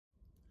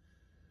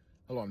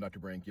Hello, I'm Dr.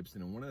 Brandt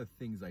Gibson, and one of the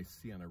things I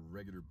see on a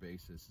regular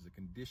basis is a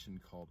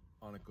condition called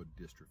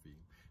onychodystrophy.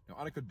 Now,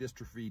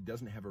 onychodystrophy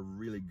doesn't have a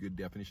really good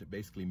definition. It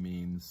basically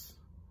means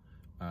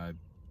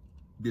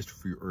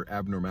dystrophy or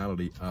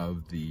abnormality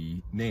of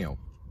the nail.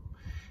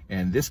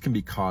 And this can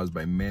be caused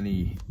by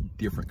many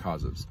different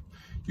causes.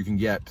 You can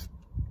get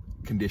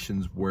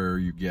conditions where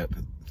you get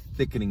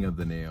thickening of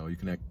the nail. You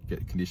can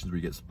get conditions where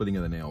you get splitting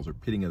of the nails or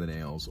pitting of the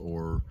nails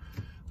or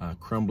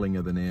crumbling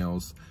of the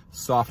nails,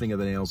 softening of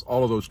the nails.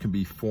 All of those can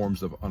be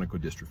forms of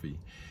onychodystrophy.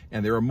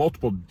 And there are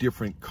multiple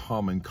different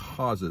common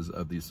causes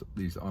of these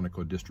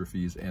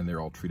onychodystrophies, and they're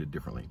all treated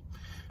differently.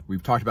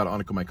 We've talked about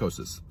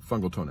onychomycosis,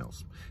 fungal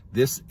toenails.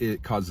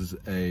 It causes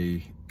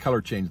a color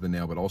change of the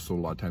nail, but also a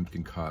lot of times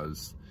can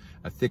cause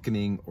a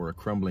thickening or a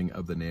crumbling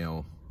of the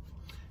nail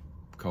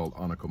called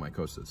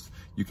onychomycosis.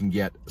 You can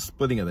get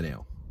splitting of the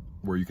nail,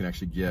 where you can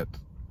actually get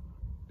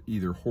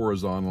either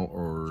horizontal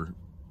or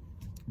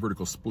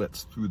vertical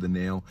splits through the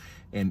nail,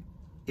 and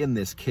in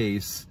this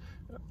case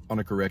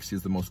onychorexia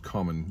is the most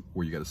common,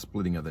 where you get a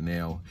splitting of the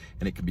nail,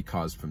 and it can be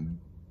caused from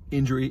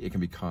injury, it can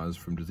be caused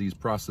from disease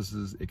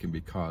processes, it can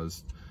be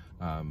caused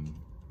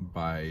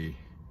by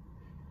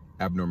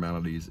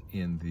abnormalities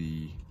in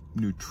the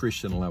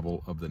nutrition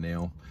level of the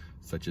nail,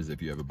 such as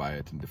if you have a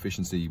biotin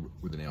deficiency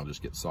where the nail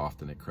just gets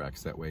soft and it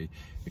cracks that way.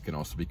 It can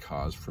also be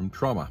caused from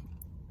trauma.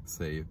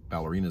 Say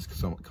ballerinas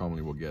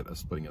commonly will get a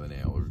splitting of the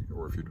nail,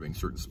 or if you're doing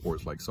certain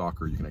sports like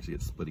soccer, you can actually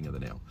get splitting of the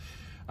nail.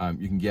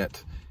 You can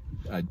get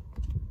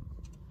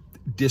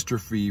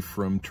dystrophy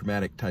from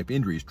traumatic type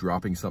injuries,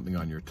 dropping something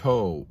on your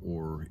toe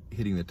or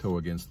hitting the toe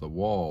against the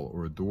wall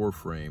or a door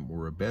frame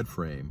or a bed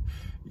frame.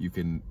 You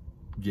can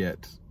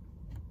get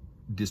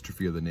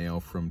dystrophy of the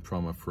nail from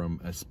trauma from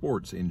a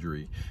sports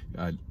injury.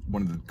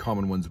 One of the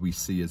common ones we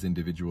see is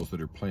individuals that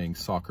are playing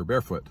soccer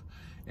barefoot,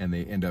 and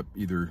they end up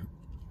either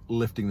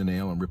lifting the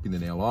nail and ripping the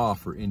nail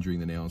off, or injuring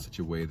the nail in such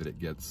a way that it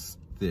gets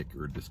thick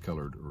or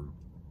discolored or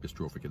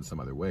dystrophic in some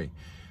other way.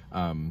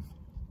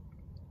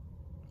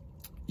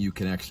 You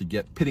can actually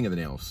get pitting of the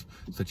nails,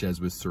 such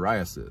as with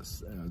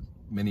psoriasis.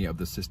 Many of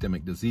the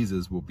systemic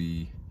diseases will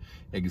be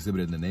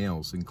exhibited in the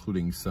nails,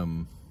 including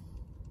some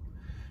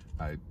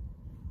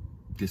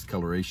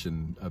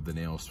discoloration of the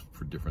nails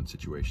for different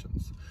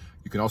situations.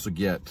 You can also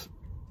get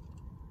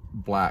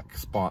black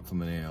spots on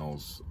the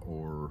nails,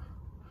 or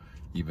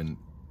even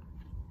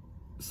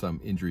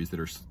some injuries that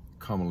are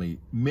commonly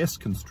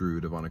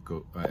misconstrued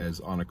as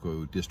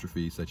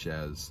onychodystrophy, such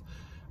as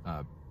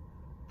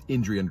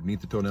injury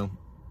underneath the toenail,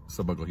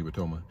 subungual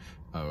hematoma,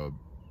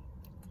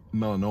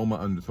 melanoma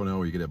under the toenail,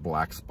 where you get a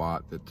black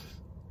spot that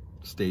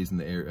stays in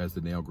the air as the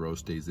nail grows,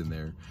 stays in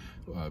there.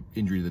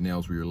 Injury to the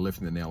nails where you're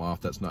lifting the nail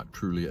off, that's not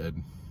truly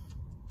an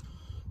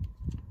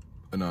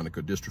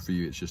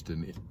onychodystrophy, it's just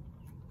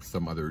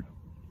some other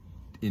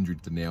injury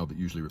to the nail that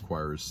usually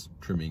requires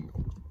trimming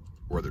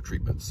or other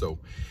treatments. So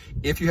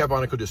if you have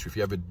onychodystrophy, if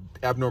you have an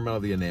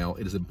abnormality of the nail,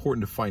 it is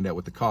important to find out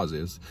what the cause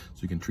is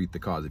so you can treat the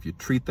cause. If you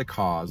treat the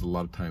cause, a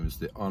lot of times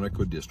the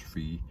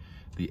onychodystrophy,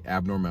 the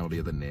abnormality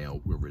of the nail,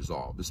 will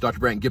resolve. This is Dr.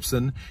 Brandt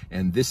Gibson,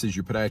 and this is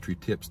your Podiatry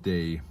Tips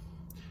Day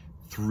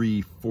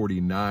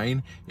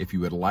 349. If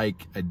you would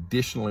like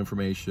additional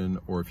information,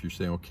 or if you're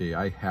saying, okay,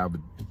 I have a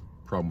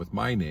problem with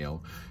my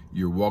nail,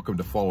 you're welcome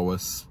to follow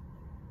us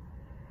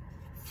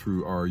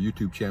through our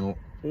YouTube channel,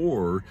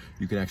 or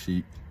you can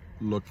actually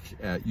look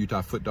at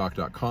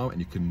utahfootdoc.com and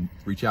you can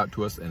reach out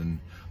to us, and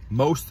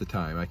most of the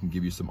time I can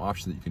give you some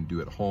options that you can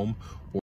do at home.